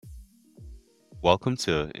Welcome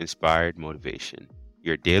to Inspired Motivation,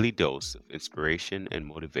 your daily dose of inspiration and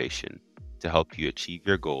motivation to help you achieve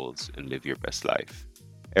your goals and live your best life.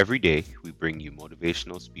 Every day, we bring you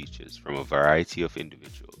motivational speeches from a variety of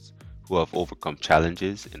individuals who have overcome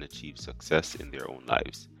challenges and achieved success in their own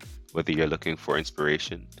lives. Whether you're looking for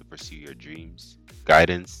inspiration to pursue your dreams,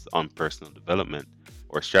 guidance on personal development,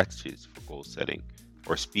 or strategies for goal setting,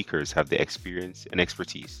 our speakers have the experience and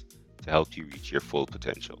expertise to help you reach your full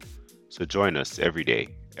potential. So join us every day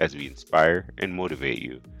as we inspire and motivate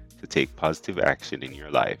you to take positive action in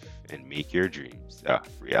your life and make your dreams a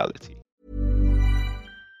reality.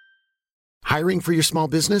 Hiring for your small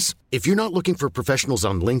business? If you're not looking for professionals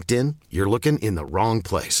on LinkedIn, you're looking in the wrong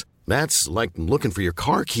place. That's like looking for your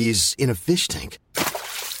car keys in a fish tank.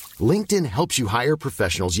 LinkedIn helps you hire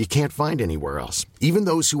professionals you can't find anywhere else, even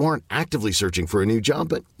those who aren't actively searching for a new job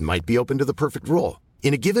but might be open to the perfect role.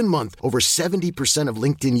 In a given month, over 70% of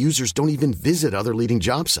LinkedIn users don't even visit other leading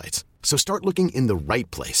job sites. So start looking in the right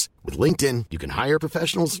place. With LinkedIn, you can hire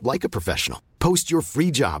professionals like a professional. Post your free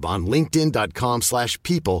job on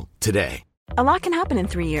linkedin.com/people today. A lot can happen in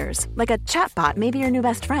 3 years, like a chatbot may be your new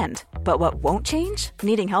best friend. But what won't change?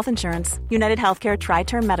 Needing health insurance. United Healthcare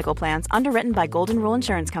Tri-Term Medical Plans, underwritten by Golden Rule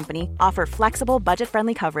Insurance Company, offer flexible,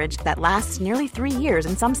 budget-friendly coverage that lasts nearly 3 years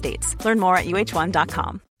in some states. Learn more at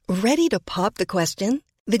uh1.com. Ready to pop the question?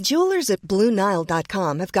 The jewelers at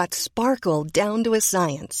BlueNile.com have got sparkle down to a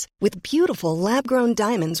science with beautiful lab-grown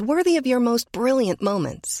diamonds worthy of your most brilliant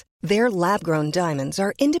moments. Their lab-grown diamonds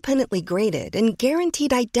are independently graded and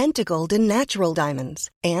guaranteed identical to natural diamonds,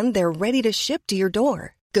 and they're ready to ship to your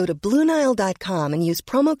door. Go to BlueNile.com and use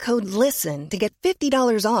promo code LISTEN to get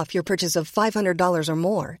 $50 off your purchase of $500 or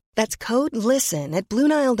more. That's code LISTEN at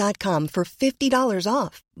BlueNile.com for $50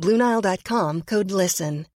 off. BlueNile.com, code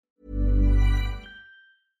LISTEN.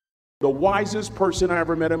 The wisest person I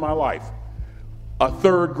ever met in my life, a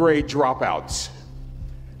third grade dropout.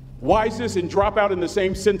 Wisest and dropout in the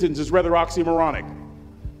same sentence is rather oxymoronic,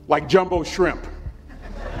 like jumbo shrimp.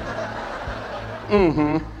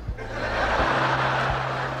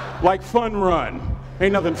 Like fun run,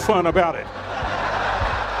 ain't nothing fun about it.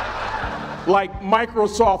 Like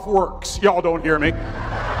Microsoft Works, y'all don't hear me.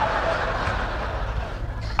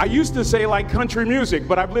 I used to say like country music,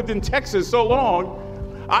 but I've lived in Texas so long,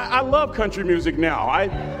 I love country music now. I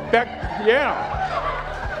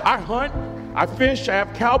hunt, I fish, I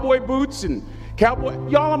have cowboy boots and cowboy.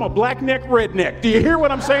 Y'all, I'm a black neck redneck. Do you hear what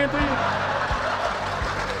I'm saying to you?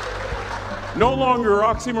 No longer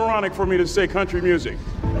oxymoronic for me to say country music.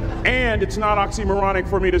 And it's not oxymoronic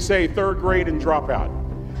for me to say third grade and dropout.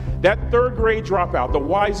 That third grade dropout, the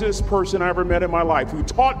wisest person I ever met in my life, who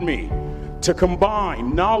taught me to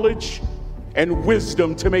combine knowledge and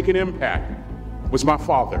wisdom to make an impact, was my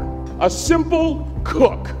father. A simple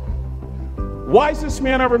cook. Wisest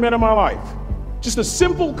man I ever met in my life. Just a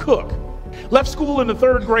simple cook. Left school in the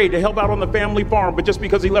third grade to help out on the family farm, but just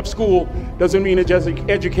because he left school doesn't mean his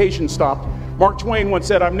education stopped. Mark Twain once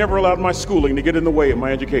said, "I've never allowed my schooling to get in the way of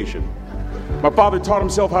my education." My father taught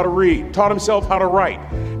himself how to read, taught himself how to write,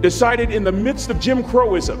 decided in the midst of Jim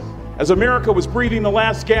Crowism, as America was breathing the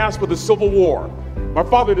last gasp of the Civil War, my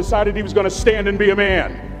father decided he was going to stand and be a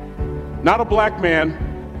man. Not a black man,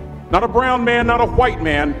 not a brown man, not a white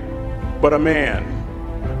man, but a man.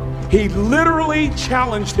 He literally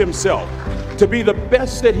challenged himself to be the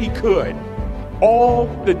best that he could all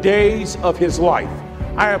the days of his life.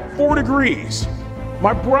 I have 4 degrees.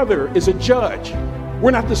 My brother is a judge.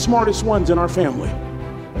 We're not the smartest ones in our family.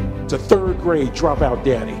 It's a third grade dropout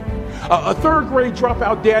daddy. A third grade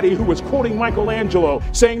dropout daddy who was quoting Michelangelo,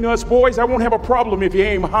 saying to us, "Boys, I won't have a problem if you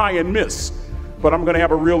aim high and miss, but I'm going to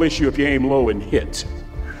have a real issue if you aim low and hit."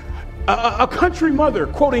 A country mother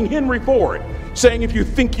quoting Henry Ford, saying, "If you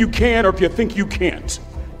think you can or if you think you can't,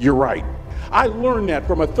 you're right." I learned that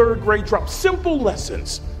from a third grade drop. Simple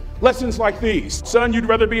lessons. Lessons like these. Son, you'd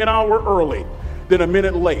rather be an hour early than a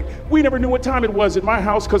minute late. We never knew what time it was at my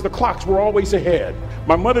house because the clocks were always ahead.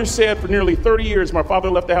 My mother said for nearly 30 years, my father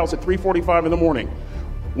left the house at 3:45 in the morning.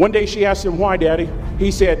 One day she asked him, "Why, Daddy?" He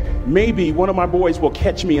said, "Maybe one of my boys will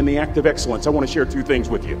catch me in the act of excellence. I want to share 2 things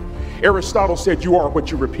with you." Aristotle said, "You are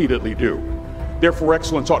what you repeatedly do." Therefore,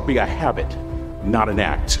 excellence ought to be a habit, not an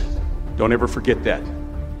act. Don't ever forget that.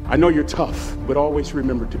 I know you're tough, but always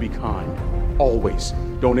remember to be kind. Always.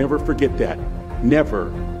 Don't ever forget that.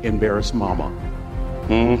 Never embarrass mama.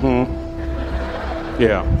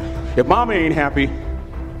 Yeah. If mama ain't happy,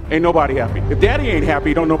 ain't nobody happy. If daddy ain't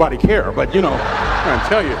happy, don't nobody care. But I'm trying to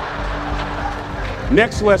tell you.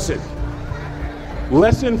 Next lesson.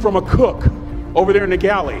 Lesson from a cook over there in the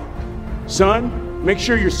galley. Son, make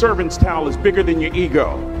sure your servant's towel is bigger than your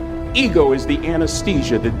ego. Ego is the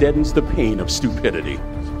anesthesia that deadens the pain of stupidity.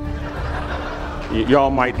 Y'all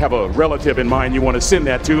might have a relative in mind you want to send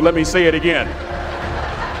that to. Let me say it again.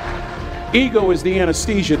 Ego is the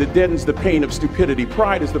anesthesia that deadens the pain of stupidity.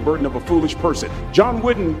 Pride is the burden of a foolish person. John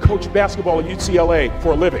Wooden coached basketball at UCLA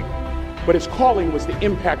for a living, but his calling was to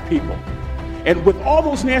impact people. And with all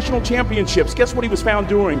those national championships, guess what he was found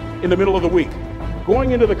doing in the middle of the week?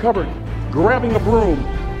 Going into the cupboard, grabbing a broom,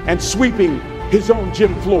 and sweeping his own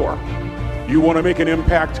gym floor. You want to make an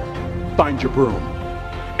impact? Find your broom.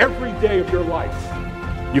 Every day of your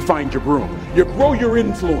life, you find your broom. You grow your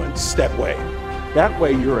influence that way. That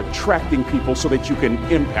way you're attracting people so that you can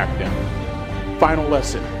impact them. Final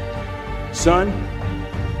lesson. Son,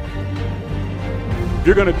 if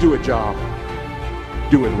you're going to do a job,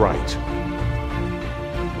 do it right.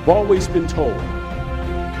 I've always been told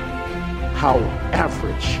how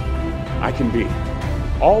average I can be.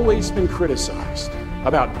 Always been criticized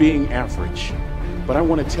about being average. But I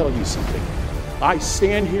want to tell you something. I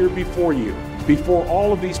stand here before you, before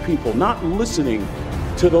all of these people, not listening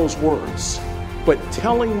to those words, but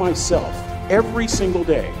telling myself every single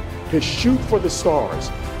day to shoot for the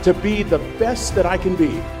stars, to be the best that I can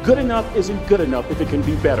be. Good enough isn't good enough if it can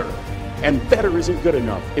be better, and better isn't good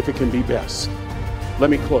enough if it can be best. Let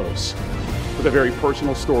me close with a very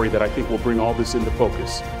personal story that I think will bring all this into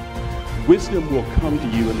focus. Wisdom will come to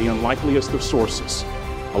you in the unlikeliest of sources,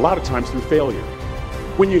 a lot of times through failure.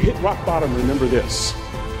 When you hit rock bottom, remember this.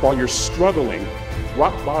 While you're struggling,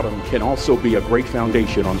 rock bottom can also be a great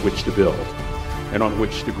foundation on which to build and on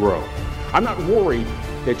which to grow. I'm not worried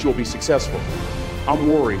that you'll be successful. I'm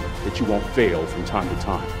worried that you won't fail from time to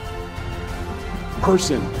time.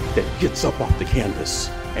 Person that gets up off the canvas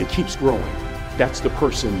and keeps growing, that's the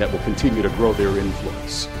person that will continue to grow their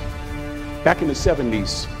influence. Back in the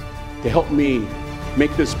 70s, to help me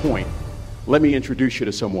make this point, let me introduce you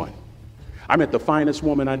to someone. I met the finest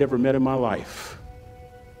woman I'd ever met in my life.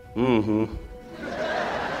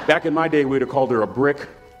 Back in my day, we'd have called her a brick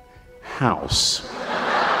house.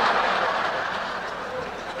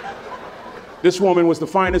 This woman was the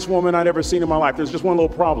finest woman I'd ever seen in my life. There's just one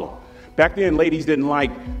little problem. Back then, ladies didn't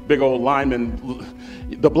like big old linemen.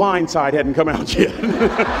 The Blind Side hadn't come out yet.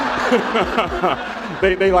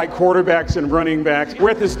 They like quarterbacks and running backs. We're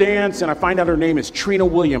at this dance, and I find out her name is Trina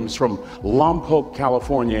Williams from Lompoc,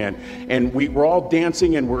 California. And we're all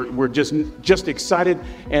dancing, and we're just excited.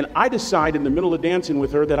 And I decide in the middle of dancing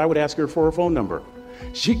with her that I would ask her for her phone number.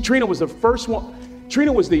 Trina was the first one.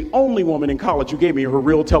 Trina was the only woman in college who gave me her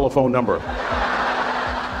real telephone number.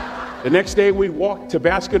 The next day, we walked to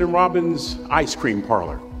Baskin & Robbins ice cream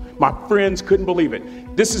parlor. My friends couldn't believe it.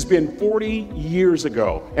 This has been 40 years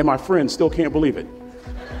ago, and my friends still can't believe it.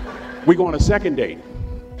 We go on a second date,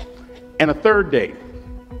 and a third date,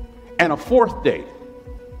 and a fourth date.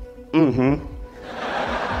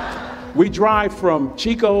 We drive from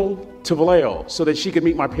Chico to Vallejo so that she could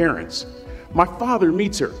meet my parents. My father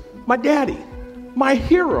meets her. My daddy, my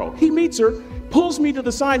hero, he meets her, pulls me to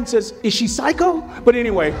the side and says, "Is she psycho?" But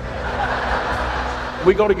anyway,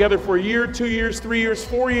 we go together for a year, 2 years, 3 years,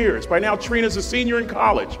 4 years. By now, Trina's a senior in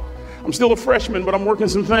college. I'm still a freshman, but I'm working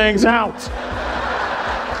some things out.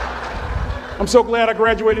 I'm so glad I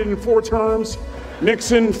graduated in 4 terms.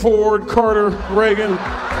 Nixon, Ford, Carter, Reagan.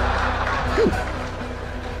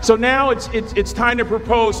 So now it's time to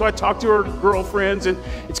propose. So I talk to her girlfriends, and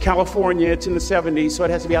it's California. It's in the 70s, so it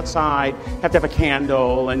has to be outside. Have to have a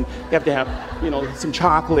candle, and you have to have, some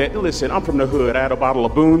chocolate. Listen, I'm from the hood. I had a bottle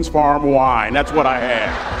of Boone's Farm wine. That's what I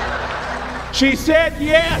had. She said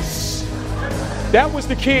yes. That was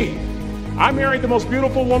the key. I married the most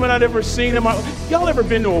beautiful woman I'd ever seen in my life. Y'all ever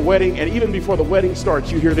been to a wedding, and even before the wedding starts,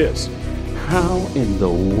 you hear this? How in the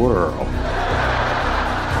world?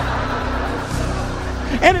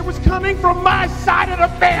 And it was coming from my side of the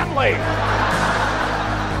family.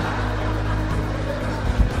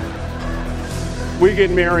 We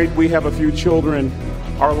get married, we have a few children,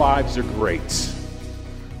 our lives are great.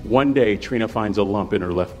 One day, Trina finds a lump in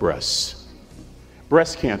her left breast.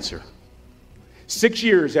 Breast cancer. 6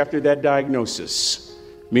 years after that diagnosis,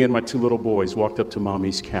 me and my 2 little boys walked up to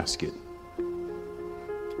Mommy's casket.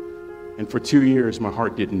 And for 2 years, my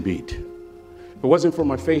heart didn't beat. If it wasn't for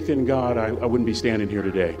my faith in God, I wouldn't be standing here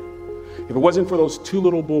today. If it wasn't for those 2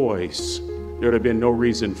 little boys, there would have been no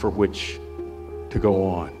reason for which to go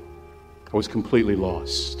on. I was completely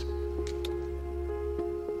lost.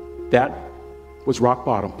 That was rock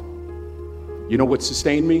bottom. You know what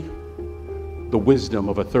sustained me? The wisdom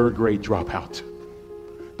of a 3rd grade dropout.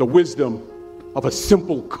 The wisdom of a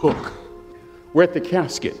simple cook. We're at the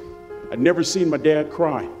casket. I'd never seen my dad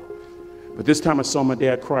cry. But this time I saw my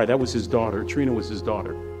dad cry. That was his daughter. Trina was his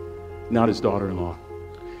daughter. not his daughter-in-law.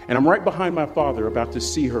 And I'm right behind my father, about to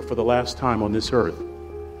see her for the last time on this earth.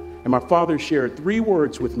 And my father shared 3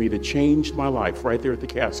 words with me that changed my life right there at the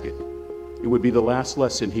casket. It would be the last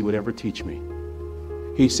lesson he would ever teach me.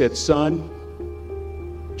 He said, "Son,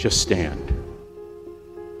 just stand.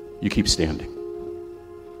 You keep standing.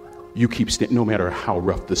 You keep standing, no matter how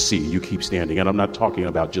rough the sea, you keep standing." And I'm not talking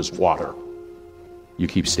about just water. You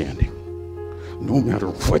keep standing. No matter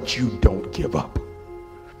what, you don't give up.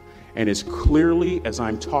 And as clearly as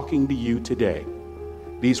I'm talking to you today,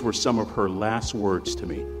 these were some of her last words to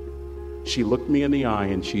me. She looked me in the eye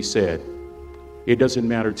and she said, "It doesn't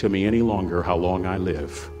matter to me any longer how long I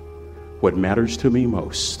live. What matters to me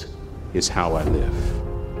most is how I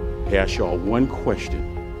live." I ask y'all one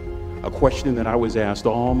question, a question that I was asked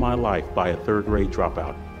all my life by a 3rd grade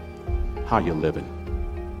dropout. How you living?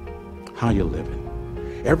 How you living?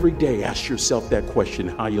 Every day ask yourself that question,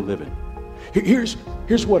 how you living? Here's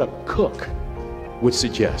what a cook would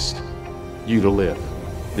suggest you to live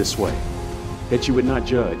this way. That you would not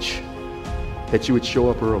judge, that you would show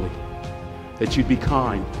up early, that you'd be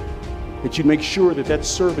kind, that you'd make sure that that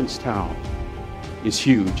servant's towel is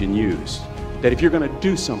huge and used, that if you're going to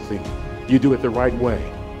do something, you do it the right way.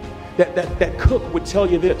 That cook would tell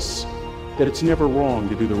you this, that it's never wrong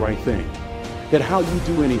to do the right thing, that how you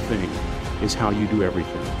do anything is how you do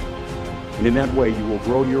everything. And in that way, you will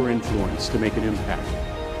grow your influence to make an impact.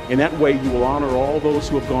 In that way, you will honor all those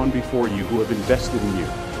who have gone before you, who have invested in you.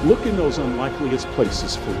 Look in those unlikeliest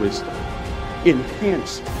places for wisdom.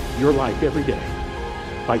 Enhance your life every day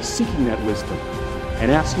by seeking that wisdom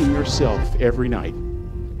and asking yourself every night,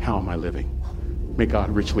 how am I living? May God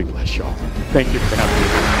richly bless y'all. Thank you for having me.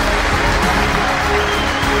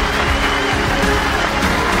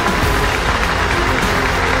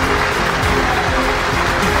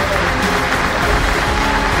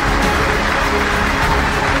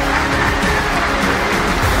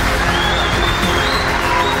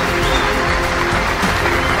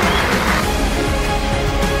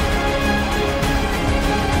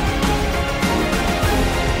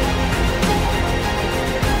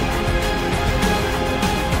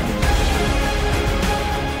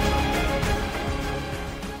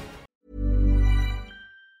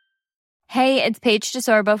 Hey, it's Paige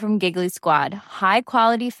DeSorbo from Giggly Squad. High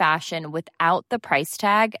quality fashion without the price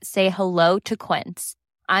tag. Say hello to Quince.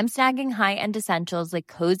 I'm snagging high-end essentials like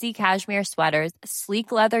cozy cashmere sweaters,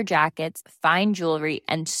 sleek leather jackets, fine jewelry,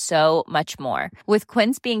 and so much more. With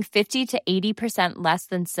Quince being 50 to 80% less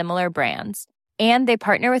than similar brands. And they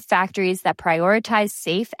partner with factories that prioritize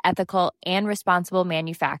safe, ethical, and responsible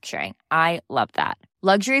manufacturing. I love that.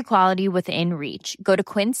 Luxury quality within reach. Go to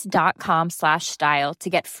quince.com/style to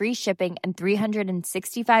get free shipping and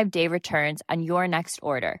 365-day returns on your next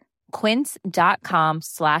order.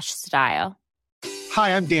 Quince.com/style.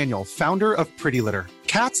 Hi, I'm Daniel, founder of Pretty Litter.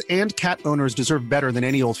 Cats and cat owners deserve better than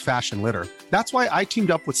any old-fashioned litter. That's why I teamed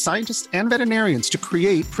up with scientists and veterinarians to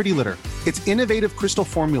create Pretty Litter. Its innovative crystal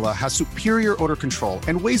formula has superior odor control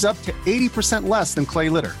and weighs up to 80% less than clay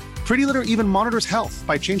litter. Pretty Litter even monitors health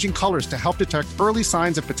by changing colors to help detect early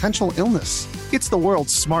signs of potential illness. It's the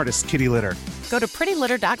world's smartest kitty litter. Go to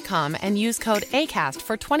prettylitter.com and use code ACAST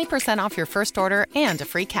for 20% off your first order and a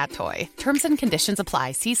free cat toy. Terms and conditions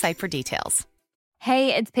apply. See site for details.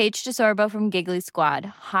 Hey, it's Paige DeSorbo from Giggly Squad.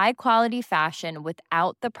 High quality fashion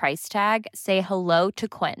without the price tag. Say hello to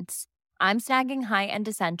Quince. I'm snagging high-end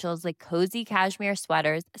essentials like cozy cashmere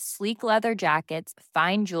sweaters, sleek leather jackets,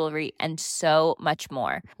 fine jewelry, and so much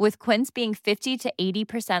more. With Quince being 50 to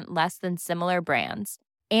 80% less than similar brands.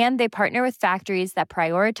 And they partner with factories that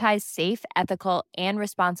prioritize safe, ethical, and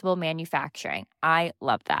responsible manufacturing. I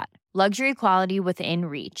love that. Luxury quality within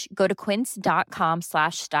reach. Go to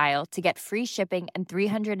quince.com/style to get free shipping and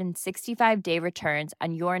 365-day returns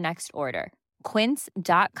on your next order.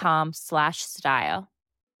 Quince.com/style.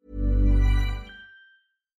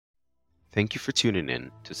 Thank you for tuning in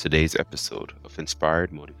to today's episode of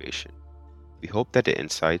Inspired Motivation. We hope that the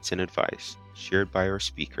insights and advice shared by our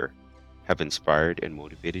speaker have inspired and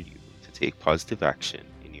motivated you to take positive action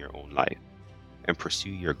in your own life and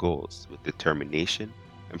pursue your goals with determination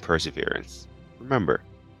and perseverance. Remember,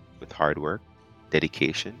 with hard work,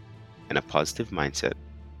 dedication, and a positive mindset,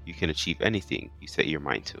 you can achieve anything you set your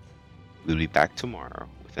mind to. We'll be back tomorrow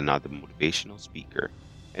with another motivational speaker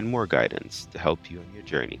and more guidance to help you on your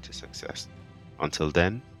journey to success. Until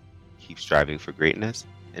then, keep striving for greatness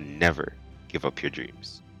and never give up your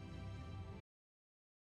dreams.